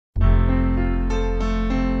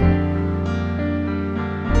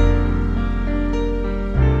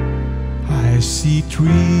see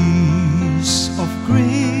trees of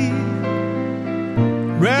green,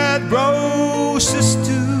 red roses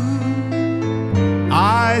too.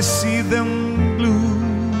 I see them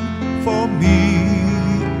bloom for me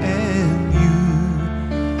and you,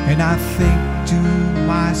 and I think to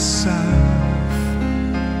myself,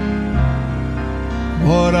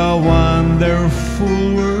 what a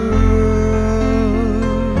wonderful world.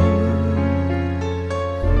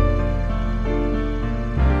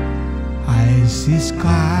 I see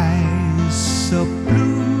skies so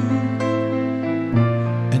blue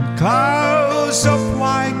and clouds of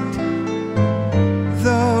white,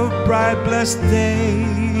 the bright blessed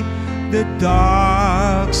day, the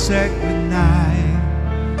dark sacred night,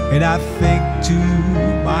 and I think to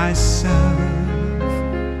myself,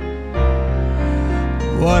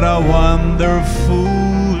 what a wonderful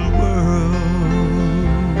world.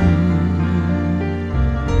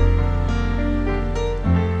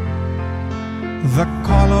 The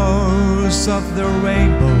colors of the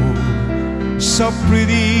rainbow, so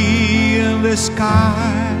pretty in the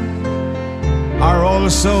sky, are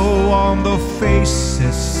also on the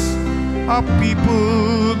faces of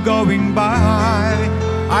people going by.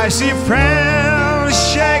 I see friends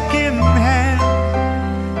shaking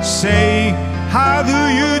hands, saying, how do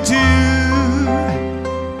you do?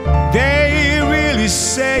 They really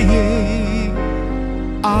saying,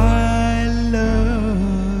 I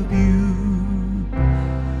love you.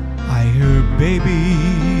 I hear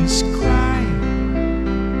babies cry,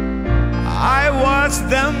 I watch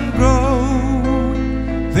them grow.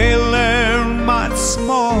 They learn much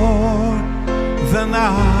more than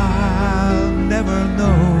I'll never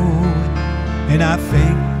know, and I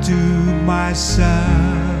think to myself,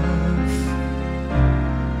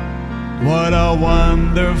 what a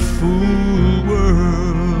wonderful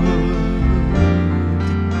world.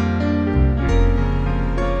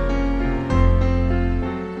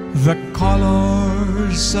 The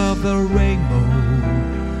colors of the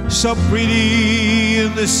rainbow, so pretty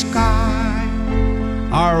in the sky,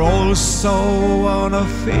 are also on the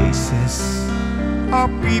faces of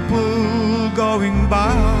people going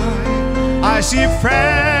by. I see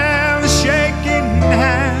friends shaking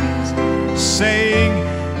hands, saying,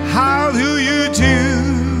 how do you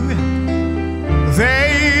do?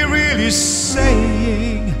 They really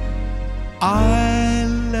saying, I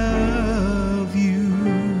love you.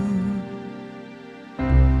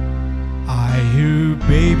 I hear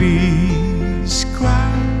babies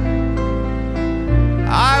cry,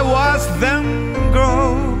 I watch them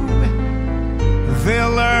grow. They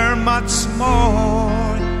learn much more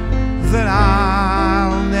than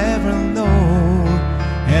I'll never know,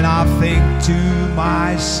 and I think to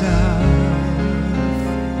myself,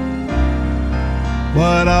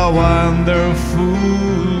 what a wonderful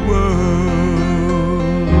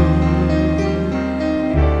world.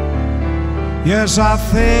 Yes, I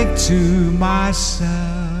think to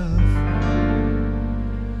myself,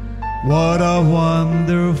 what a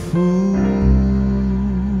wonderful world.